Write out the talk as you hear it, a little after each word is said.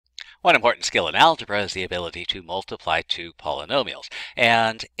One important skill in algebra is the ability to multiply two polynomials,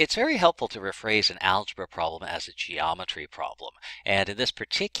 and it's very helpful to rephrase an algebra problem as a geometry problem. And in this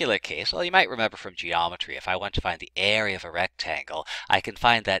particular case, well, you might remember from geometry, if I want to find the area of a rectangle, I can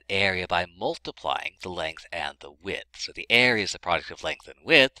find that area by multiplying the length and the width. So the area is the product of length and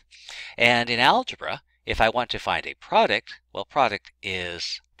width, and in algebra, if I want to find a product, well, product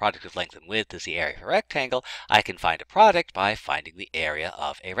of length and width is the area of a rectangle. I can find a product by finding the area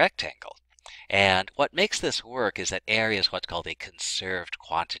of a rectangle. And what makes this work is that area is what's called a conserved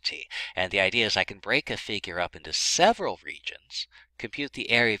quantity. And the idea is I can break a figure up into several regions, compute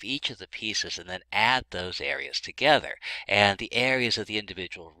the area of each of the pieces, and then add those areas together. And the areas of the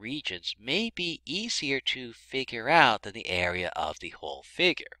individual regions may be easier to figure out than the area of the whole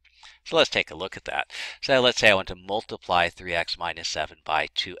figure. So let's take a look at that. So let's say I want to multiply 3x minus 7 by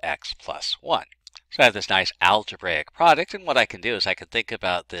 2x plus 1. So I have this nice algebraic product, and what I can do is I can think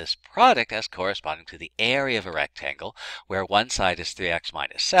about this product as corresponding to the area of a rectangle, where one side is 3x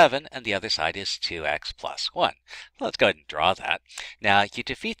minus 7 and the other side is 2x plus 1. Let's go ahead and draw that. Now, you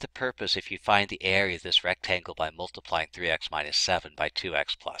defeat the purpose if you find the area of this rectangle by multiplying 3x minus 7 by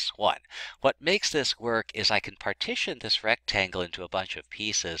 2x plus 1. What makes this work is I can partition this rectangle into a bunch of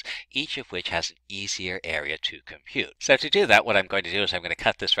pieces, each of which has an easier area to compute. So to do that, what I'm going to do is I'm going to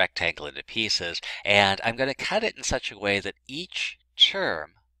cut this rectangle into pieces, and I'm going to cut it in such a way that each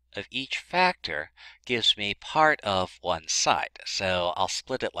term of each factor gives me part of one side. So I'll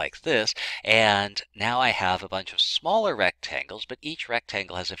split it like this, and now I have a bunch of smaller rectangles, but each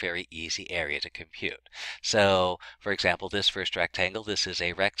rectangle has a very easy area to compute. So, for example, this first rectangle, this is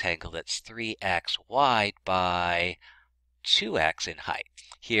a rectangle that's 3x wide by 2x in height.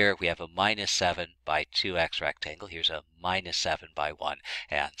 Here we have a minus 7 by 2x rectangle. Here's a minus 7 by 1,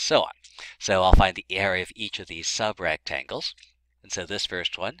 and so on. So I'll find the area of each of these sub-rectangles. And so this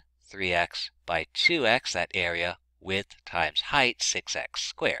first one, 3x by 2x, that area, width times height, 6x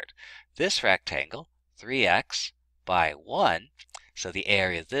squared. This rectangle, 3x by 1, so the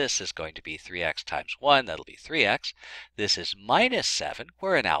area of this is going to be 3x times 1, that'll be 3x. This is minus 7.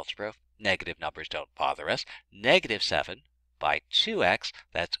 We're in algebra. Negative numbers don't bother us. Negative 7 by 2x,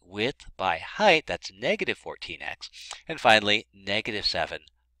 that's width by height, that's negative 14x. And finally, negative 7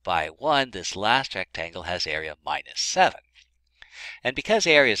 by 1, this last rectangle has area minus 7. And because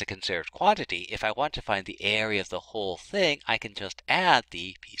area is a conserved quantity, if I want to find the area of the whole thing, I can just add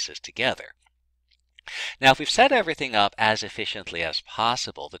the pieces together. Now, if we've set everything up as efficiently as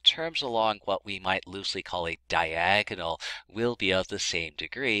possible, the terms along what we might loosely call a diagonal will be of the same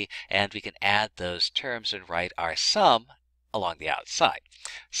degree, and we can add those terms and write our sum along the outside.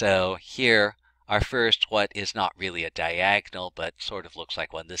 So here, our first, what is not really a diagonal, but sort of looks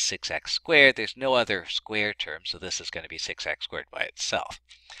like one, this 6x squared. There's no other square term, so this is going to be 6x squared by itself.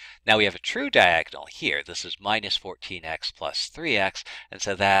 Now we have a true diagonal here. This is minus 14x plus 3x, and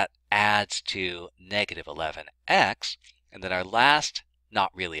so that adds to negative 11x. And then our last,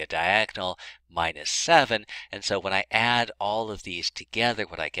 not really a diagonal, minus 7. And so when I add all of these together,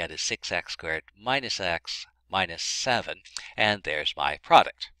 what I get is 6x squared minus x minus 7, and there's my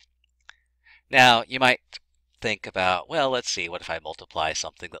product. Now, you might think about, well, let's see, what if I multiply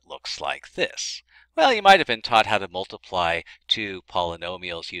something that looks like this? Well, you might have been taught how to multiply two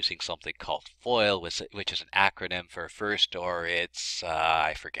polynomials using something called FOIL, which is an acronym for first, or it's,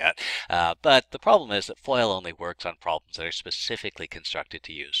 I forget. But the problem is that FOIL only works on problems that are specifically constructed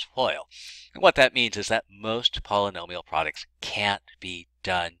to use FOIL. And what that means is that most polynomial products can't be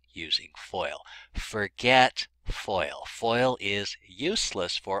done using FOIL. Forget FOIL. FOIL is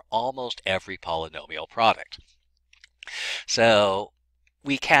useless for almost every polynomial product. So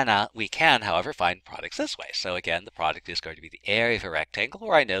we can, however, find products this way. So again, the product is going to be the area of a rectangle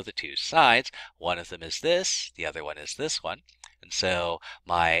where I know the two sides. One of them is this, the other one is this one. And so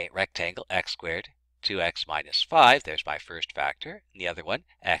my rectangle, x squared, 2x minus 5, there's my first factor. And the other one,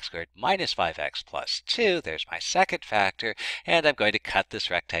 x squared minus 5x plus 2, there's my second factor. And I'm going to cut this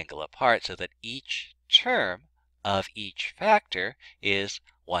rectangle apart so that each term of each factor is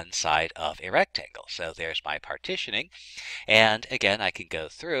one side of a rectangle. So there's my partitioning. And again, I can go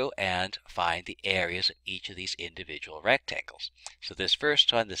through and find the areas of each of these individual rectangles. So this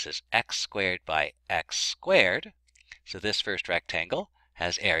first one, this is x squared by x squared. So this first rectangle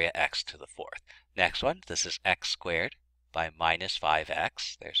has area x to the fourth. Next one, this is x squared by minus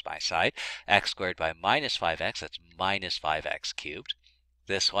 5x. There's my side. X squared by minus 5x, that's minus 5x cubed.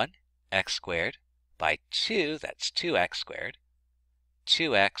 This one, x squared by 2, that's 2x squared.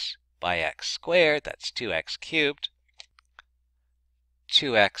 2x by x squared, that's 2x cubed.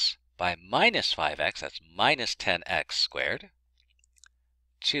 2x by minus 5x, that's minus 10x squared.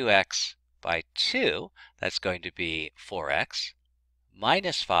 2x by 2, that's going to be 4x,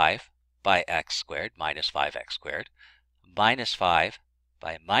 minus 5 by x squared, minus 5x squared, minus 5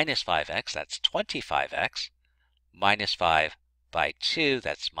 by minus 5x, that's 25x, minus 5 by 2,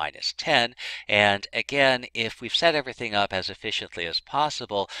 that's minus 10. And again, if we've set everything up as efficiently as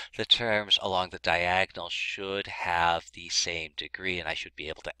possible, the terms along the diagonal should have the same degree, and I should be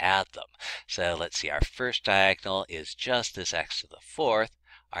able to add them. So let's see, our first diagonal is just this x to the fourth.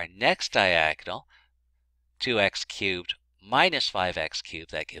 Our next diagonal, 2x cubed minus 5x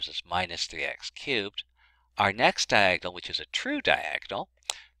cubed, that gives us minus 3x cubed. Our next diagonal, which is a true diagonal,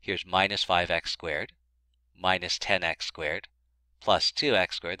 here's minus 5x squared, minus 10x squared, plus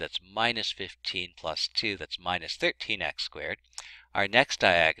 2x squared, that's minus 15 plus 2, that's minus 13x squared. Our next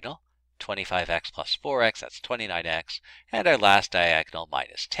diagonal, 25x plus 4x, that's 29x. And our last diagonal,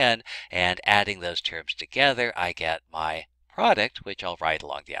 minus 10. And adding those terms together, I get my product, which I'll write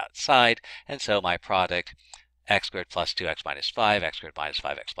along the outside. And so my product, x squared plus 2x minus 5, x squared minus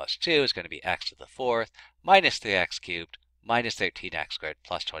 5x plus 2 is going to be x to the fourth minus 3x cubed minus 13x squared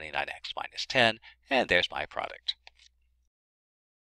plus 29x minus 10. And there's my product.